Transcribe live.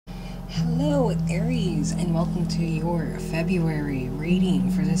Hello, Aries, and welcome to your February reading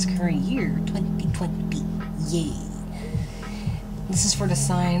for this current year, 2020. Yay! This is for the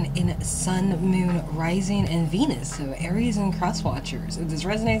sign in Sun, Moon, Rising, and Venus, so Aries and Cross Watchers. If this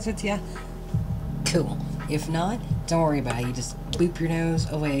resonates with you, cool. If not, don't worry about it. You just boop your nose,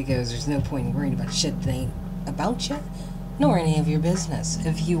 away it goes. There's no point in worrying about shit that ain't about you, nor any of your business.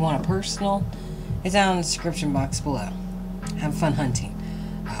 If you want a personal, it's down in the description box below. Have fun hunting.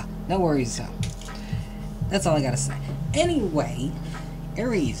 No worries, though. That's all I gotta say. Anyway,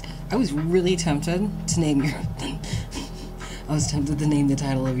 Aries, I was really tempted to name your... I was tempted to name the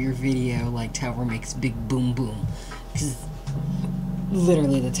title of your video, like, Tower Makes Big Boom Boom. Because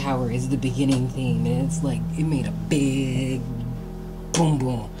literally the tower is the beginning theme, and it's like, it made a big boom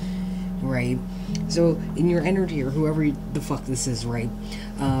boom, right? So, in your energy, or whoever the fuck this is, right?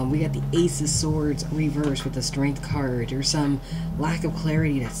 We got the Ace of Swords reversed with the Strength card, or some lack of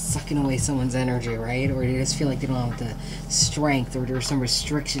clarity that's sucking away someone's energy, right? Or they just feel like they don't have the strength, or there's some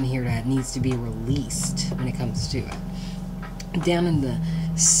restriction here that needs to be released when it comes to it. Down in the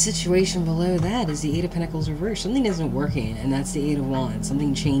situation below that is the Eight of Pentacles reversed. Something isn't working, and that's the Eight of Wands.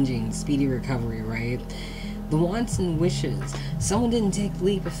 Something changing, speedy recovery, right? The wants and wishes. Someone didn't take the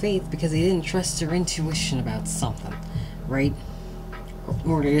leap of faith because they didn't trust their intuition about something, right?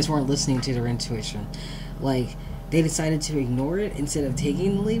 Or they just weren't listening to their intuition. Like, they decided to ignore it instead of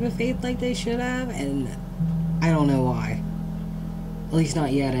taking the leap of faith like they should have, and I don't know why. At least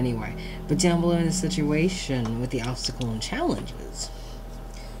not yet, anyway. But down below in the situation with the obstacle and challenges,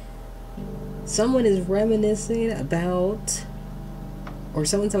 someone is reminiscing about, or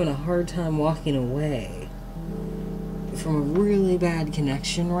someone's having a hard time walking away from a really bad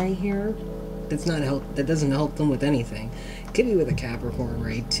connection right here. That doesn't help them with anything. Could be with a Capricorn,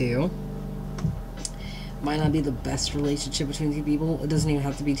 right, too. Might not be the best relationship between two people. It doesn't even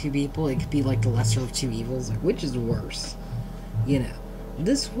have to be two people. It could be like the lesser of two evils. Like, which is worse? You know,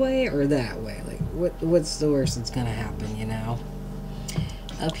 this way or that way? Like, what's the worst that's gonna happen, you know?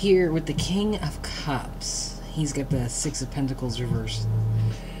 Up here with the King of Cups, he's got the Six of Pentacles reversed.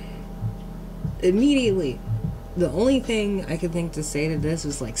 Immediately, the only thing I could think to say to this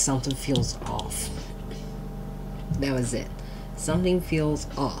was like, something feels off. That was it. Something feels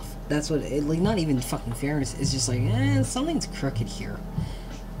off. That's what it, like, not even fucking fairness. It's just like, something's crooked here.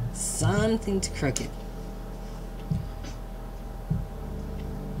 Something's crooked.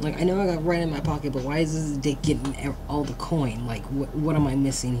 Like, I know I got red in my pocket, but why is this dick getting all the coin? Like, what am I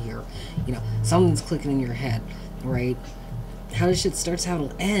missing here? You know, something's clicking in your head, right? How this shit starts, how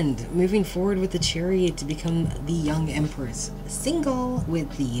it'll end. Moving forward with the Chariot to become the young Empress. Single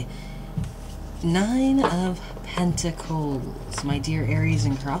with the Nine of Pentacles. My dear Aries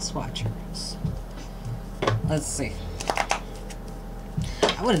and Cross Watchers. Let's see.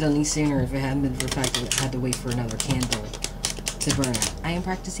 I would have done these sooner if it hadn't been for the fact that I had to wait for another candle to burn out. I am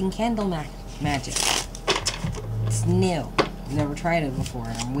practicing candle magic. It's new. I've never tried it before,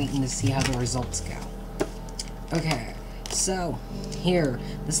 and I'm waiting to see how the results go. Okay. So, here,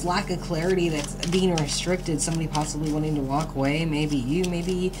 this lack of clarity that's being restricted, somebody possibly wanting to walk away, maybe you,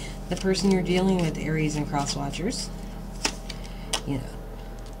 maybe the person you're dealing with, Aries and Cross Watchers. You know.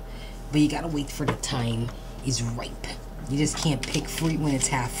 But you gotta wait for the time is ripe. You just can't pick fruit when it's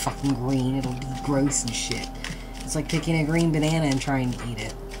half fucking green. It'll be gross and shit. It's like picking a green banana and trying to eat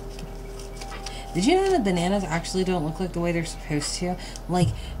it. Did you know that bananas actually don't look like the way they're supposed to? Like,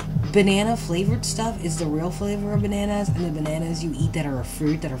 banana flavored stuff is the real flavor of bananas, and the bananas you eat that are a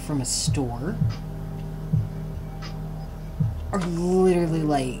fruit that are from a store are literally,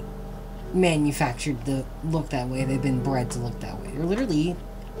 like, manufactured to look that way. They've been bred to look that way. They're literally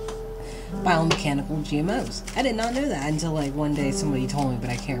biomechanical GMOs. I did not know that until, like, one day somebody told me, but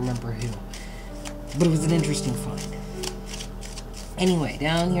I can't remember who. But it was an interesting find. Anyway,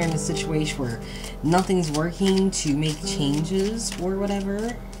 down here in a situation where nothing's working to make changes or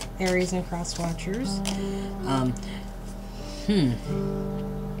whatever, Aries and Cross Watchers. I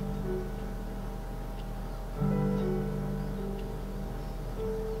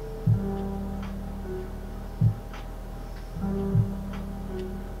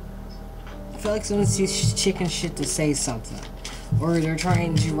feel like someone's too chicken shit to say something. Or they're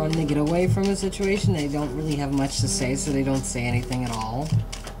trying to run to get away from the situation. They don't really have much to say, so they don't say anything at all.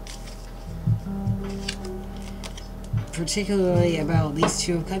 Particularly about these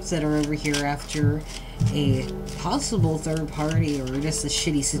Two of Cups that are over here after a possible third party or just a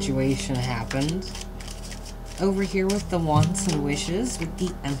shitty situation happened. Over here with the Wants and Wishes with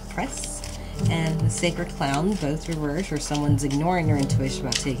the Empress and the Sacred Clown, both reversed, or someone's ignoring their intuition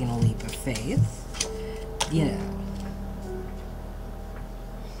about taking a leap of faith. You know.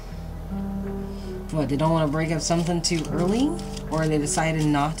 What, they don't want to break up something too early? Or they decided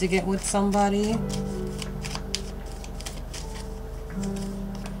not to get with somebody?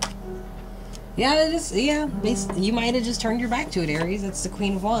 Yeah, it is, yeah, basically, you might have just turned your back to it, Aries. That's the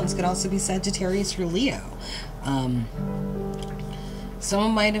Queen of Wands. Could also be Sagittarius or Leo.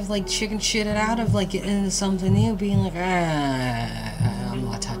 Someone might have, like, chicken shitted out of, like, getting into something new, being like, I'm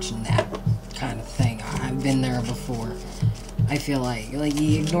not touching that kind of thing. I've been there before. I feel like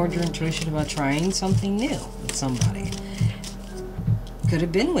you ignored your intuition about trying something new with somebody. Could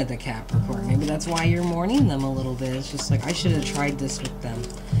have been with a Capricorn. Maybe that's why you're mourning them a little bit. It's just like, I should have tried this with them.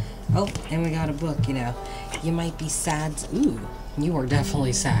 Oh, and we got a book, you know. You might be sad. Ooh, you are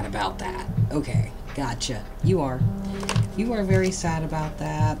definitely sad about that. Okay, gotcha. You are. You are very sad about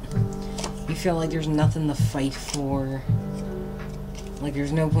that. You feel like there's nothing to fight for. Like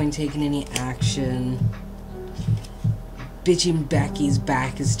there's no point taking any action. Bitchin' Becky's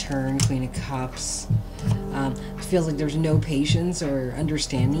back is turned, Queen of Cups. It feels like there's no patience or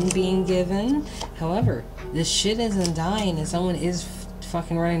understanding being given. However, this shit isn't dying and someone is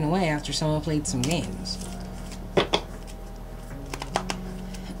fucking running away after someone played some games.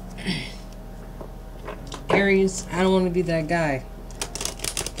 Aries, I don't want to be that guy.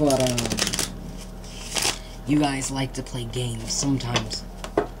 But, you guys like to play games sometimes.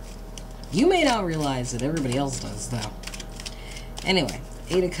 You may not realize that everybody else does, though. Anyway,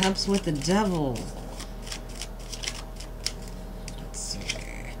 8 of Cups with the Devil. Let's see.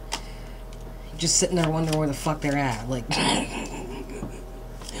 Just sitting there wondering where the fuck they're at. Like,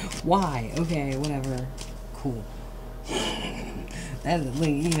 why? Okay, whatever. Cool. That, like,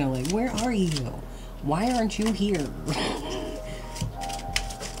 you know, like, where are you? Why aren't you here?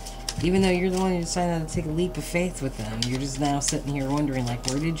 Even though you're the one who decided to take a leap of faith with them, you're just now sitting here wondering, like,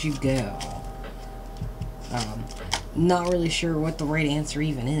 where did you go? Not really sure what the right answer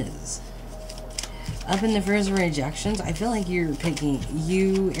even is. Up in the first rejections, I feel like you're picking,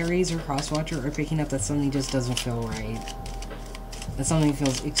 you, Aries or Crosswatcher, are picking up that something just doesn't feel right. That something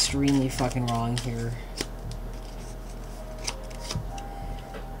feels extremely fucking wrong here.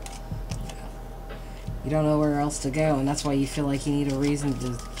 You don't know where else to go, and that's why you feel like you need a reason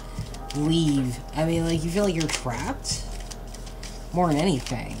to leave. I mean, like, you feel like you're trapped more than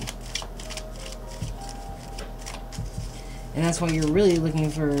anything. And that's why you're really looking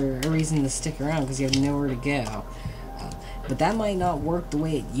for a reason to stick around, because you have nowhere to go. But that might not work the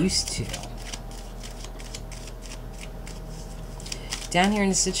way it used to. Down here in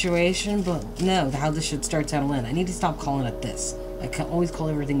the situation, but no, how this should start to end. I need to stop calling it this. I can always call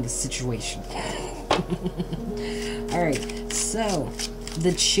everything the situation. Alright, so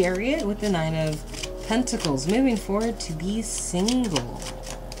the Chariot with the 9 of Pentacles, moving forward to be single.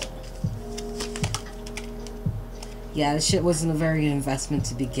 Yeah, this shit wasn't a very good investment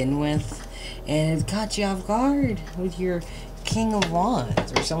to begin with, and it caught you off guard with your King of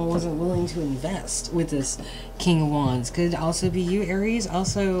Wands, or someone wasn't willing to invest with this King of Wands. Could also be you, Aries,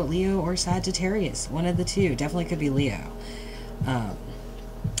 also Leo or Sagittarius, one of the two. Definitely could be Leo.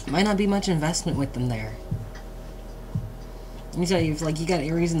 Might not be much investment with them there. Let me tell you, if, like, you got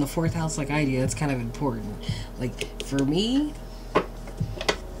Aries in the 4th house like I do, that's kind of important. Like, for me,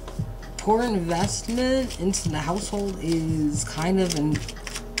 poor investment into the household is kind of an,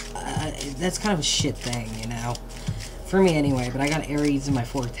 that's kind of a shit thing, you know? For me anyway, but I got Aries in my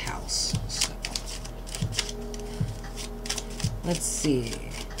 4th house, so. Let's see.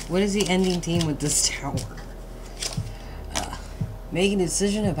 What is the ending theme with this tower? Making a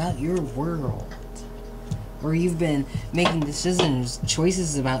decision about your world. Or you've been making decisions,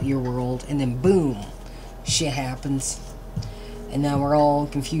 choices about your world, and then boom, shit happens. And now we're all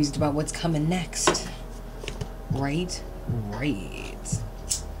confused about what's coming next. Right? Right.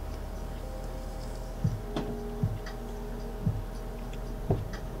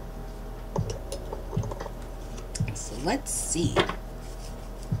 So let's see.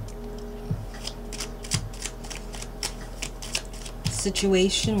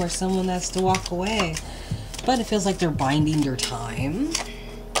 Situation where someone has to walk away, but it feels like they're binding their time.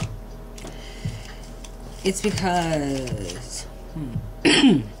 It's because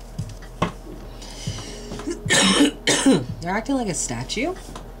they're acting like a statue.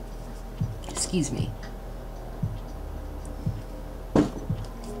 Excuse me.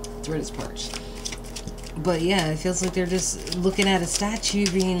 Throat is parched. But yeah, it feels like they're just looking at a statue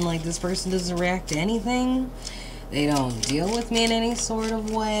being like, this person doesn't react to anything. They don't deal with me in any sort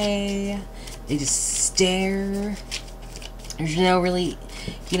of way. They just stare. There's no really,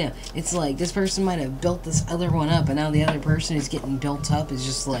 you know, it's like this person might have built this other one up, and now the other person who's getting built up is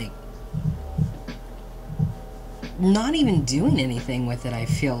just like not even doing anything with it, I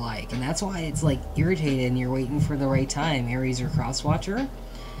feel like. And that's why it's, like, irritated and you're waiting for the right time, Aries or Crosswatcher.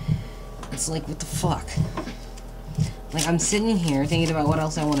 It's like, what the fuck? Like, I'm sitting here thinking about what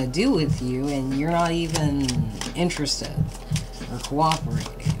else I want to do with you, and you're not even interested or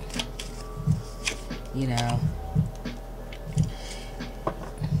cooperating. You know?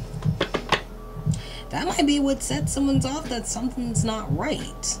 That might be what sets someone's off, that something's not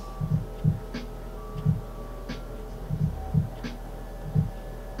right.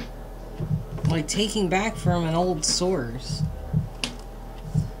 Like taking back from an old source.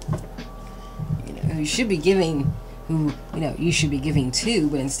 You know, you should be giving, who, you know, you should be giving to,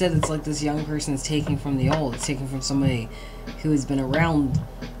 but instead it's like this young person's taking from the old. It's taking from somebody who has been around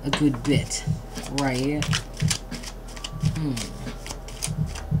a good bit, right?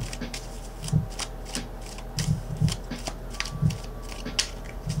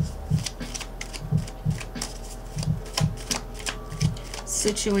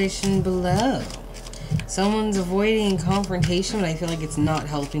 Situation below. Someone's avoiding confrontation, but I feel like it's not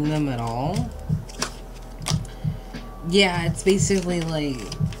helping them at all. Yeah, it's basically like,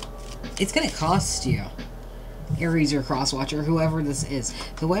 it's gonna cost you, Aries or Crosswatcher, whoever this is.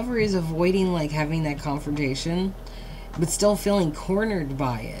 Whoever is avoiding, like, having that confrontation, but still feeling cornered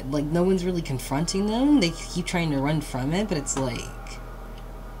by it. Like, no one's really confronting them. They keep trying to run from it, but it's like,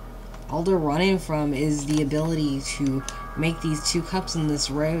 all they're running from is the ability to make these 2 cups in this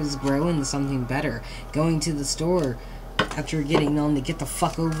rose grow into something better. Going to the store after getting on to get the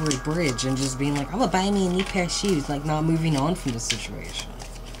fuck over a bridge and just being like, I'm gonna buy me a new pair of shoes. Like, not moving on from the situation.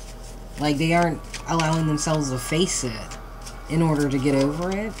 Like, they aren't allowing themselves to face it in order to get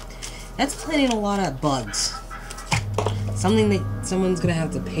over it. That's planting a lot of bugs. Something that someone's gonna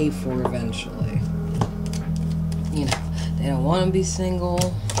have to pay for eventually. You know, they don't want to be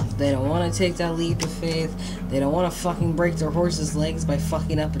single. They don't want to take that leap of faith. They don't want to fucking break their horse's legs by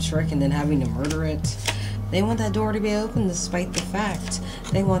fucking up a trick and then having to murder it. They want that door to be open despite the fact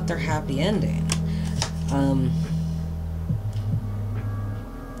they want their happy ending.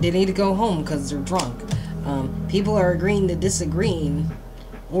 They need to go home because they're drunk. People are agreeing to disagreeing,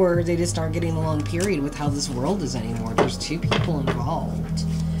 or they just aren't getting along, period, with how this world is anymore. There's 2 people involved.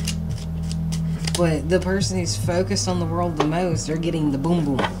 But the person who's focused on the world the most, they're getting the boom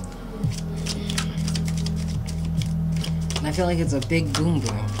boom. And I feel like it's a big boom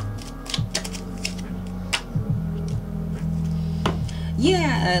boom.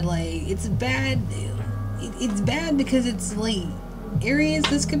 Yeah, like, it's bad. It's bad because it's like, Aries,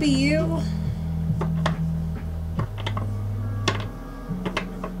 this could be you.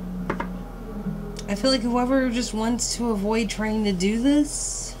 I feel like whoever just wants to avoid trying to do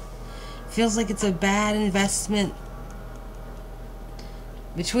this feels like it's a bad investment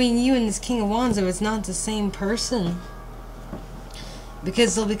between you and this King of Wands if it's not the same person.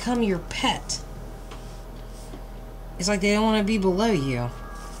 Because they'll become your pet. It's like they don't want to be below you.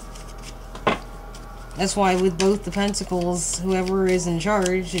 That's why with both the Pentacles, whoever is in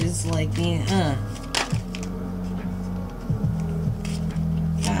charge is like, we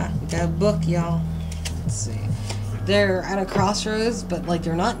got a book, y'all. Let's see. They're at a crossroads, but like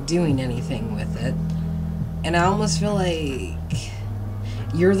they're not doing anything with it. And I almost feel like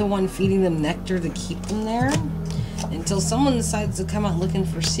you're the one feeding them nectar to keep them there. Until someone decides to come out looking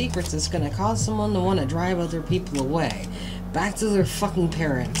for secrets, it's going to cause someone to want to drive other people away. Back to their fucking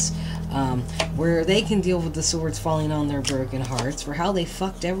parents. Where they can deal with the swords falling on their broken hearts for how they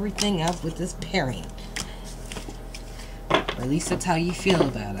fucked everything up with this pairing. Or at least that's how you feel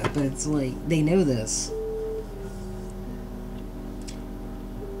about it. But it's like, they know this.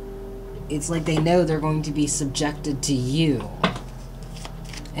 It's like they know they're going to be subjected to you.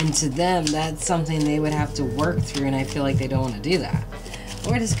 And to them, that's something they would have to work through, and I feel like they don't want to do that.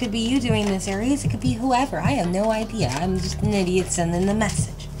 Or this could be you doing this, Aries. It could be whoever. I have no idea. I'm just an idiot sending the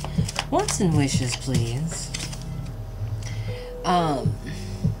message. Wants and wishes, please.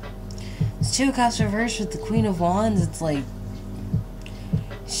 It's 2 cups reversed with the Queen of Wands. It's like,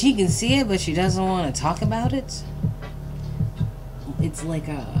 she can see it, but she doesn't want to talk about it. It's like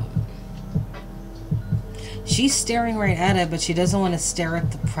she's staring right at it, but she doesn't want to stare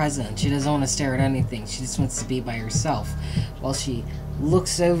at the present. She doesn't want to stare at anything. She just wants to be by herself while she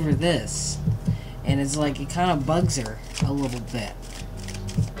looks over this. And it's like, it kind of bugs her a little bit.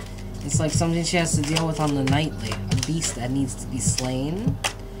 It's like something she has to deal with on the nightly. A beast that needs to be slain.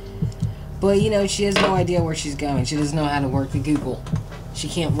 But, you know, she has no idea where she's going. She doesn't know how to work the Google. She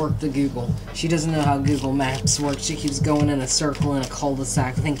can't work the Google. She doesn't know how Google Maps works. She keeps going in a circle in a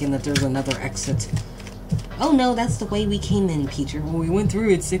cul-de-sac thinking that there's another exit. Oh no, that's the way we came in, Peter. Well, we went through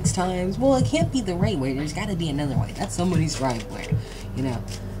it 6 times. Well, it can't be the right way. There's got to be another way. That's somebody's driveway. You know,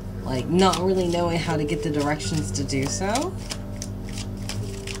 like not really knowing how to get the directions to do so.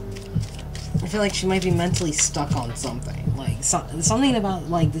 I feel like she might be mentally stuck on something. Like, something about,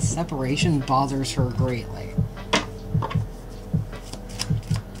 like, this separation bothers her greatly.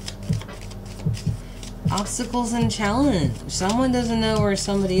 Obstacles and challenge. Someone doesn't know where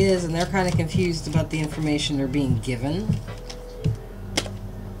somebody is, and they're kind of confused about the information they're being given.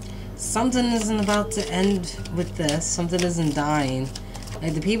 Something isn't about to end with this. Something isn't dying.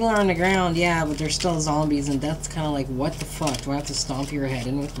 Like, the people are on the ground, yeah, but they're still zombies, and that's kind of like, what the fuck? Do I have to stomp your head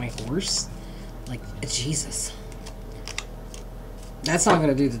in with my horse? Like, Jesus. That's not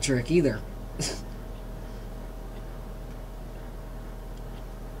gonna do the trick either.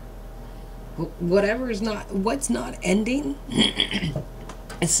 What's not ending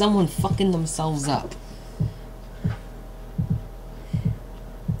is someone fucking themselves up.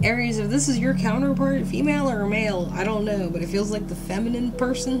 Aries, if this is your counterpart, female or male, I don't know, but it feels like the feminine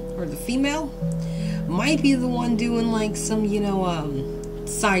person, or the female, might be the one doing, like, some, you know,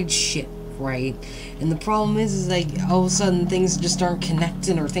 side shit, right? And the problem is like, all of a sudden things just aren't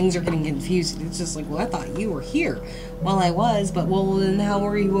connecting, or things are getting confused. It's just like, well, I thought you were here. Well, I was, but well, then how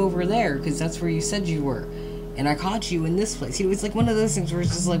were you over there? Because that's where you said you were. And I caught you in this place. You know, it's like one of those things where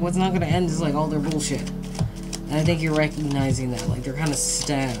it's just like, what's not going to end is like all their bullshit. And I think you're recognizing that. Like, they're kind of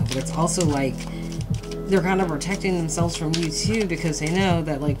stabbed. But it's also like, they're kind of protecting themselves from you too, because they know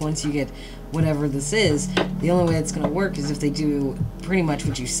that, like, once you get whatever this is, the only way it's going to work is if they do pretty much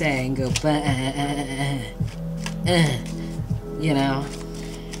what you say and go, you know.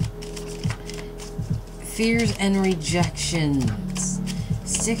 Fears and rejections.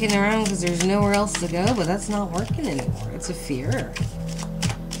 Sticking around because there's nowhere else to go, but that's not working anymore. It's a fear.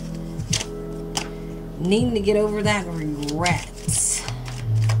 Needing to get over that regret.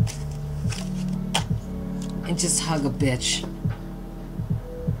 And just hug a bitch.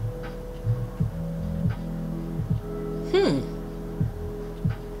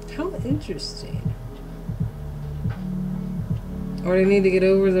 How interesting. Or they need to get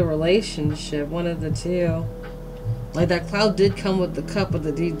over the relationship. One of the two. Like, that cloud did come with the cup, but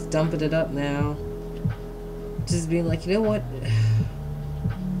the dude's dumping it up now. Just being like, you know what?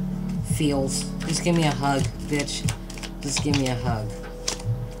 Feels. Just give me a hug, bitch. Just give me a hug.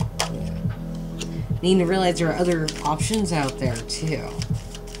 Yeah. Needing to realize there are other options out there, too.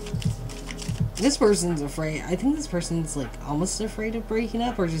 This person's afraid. I think this person's, like, almost afraid of breaking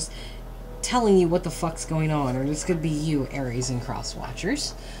up, or just telling you what the fuck's going on. Or this could be you, Aries and Cross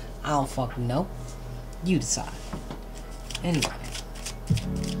Watchers. I don't fucking know. You decide. Anyway.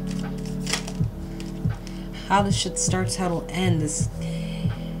 How this shit starts, how it'll end. This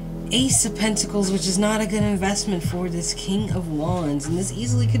Ace of Pentacles, which is not a good investment for this King of Wands. And this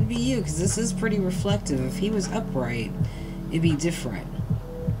easily could be you, because this is pretty reflective. If he was upright, it'd be different.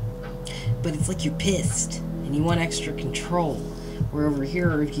 But it's like you're pissed, and you want extra control. Where over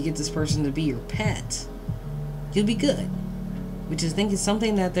here, if you get this person to be your pet, you'll be good. Which I think is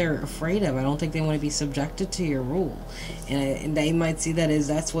something that they're afraid of. I don't think they want to be subjected to your rule. And they might see that as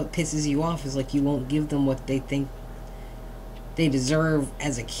that's what pisses you off, is like you won't give them what they think they deserve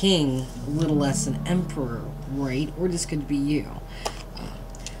as a king, little less an emperor, right? Or this could be you.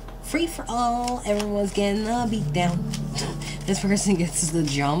 Free for all, everyone's getting a beat down. This person gets the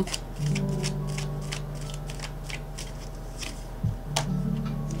jump.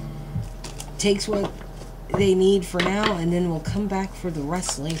 Takes what they need for now, and then we'll come back for the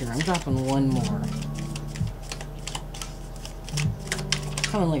rest later. I'm dropping one more.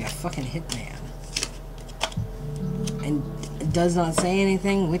 Coming like a fucking hitman. And it does not say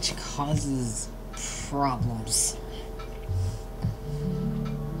anything, which causes problems.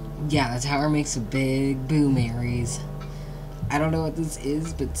 Yeah, the tower makes a big boom, Aries. I don't know what this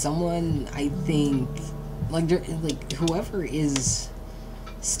is, but someone, I think, like whoever is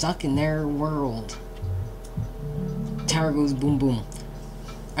stuck in their world, tower goes boom boom.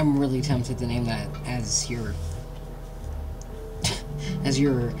 I'm really tempted to name that as your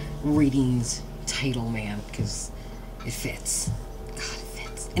readings title, man, because it fits. God, it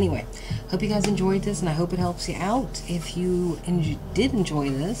fits. Anyway, hope you guys enjoyed this, and I hope it helps you out. If you did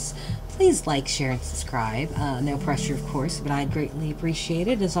enjoy this, please like, share, and subscribe. No pressure, of course, but I'd greatly appreciate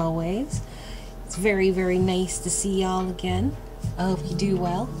it, as always. It's very, very nice to see y'all again. I hope you do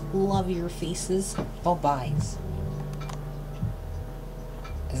well. Love your faces. Bye-byes.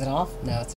 Is it off? No, it's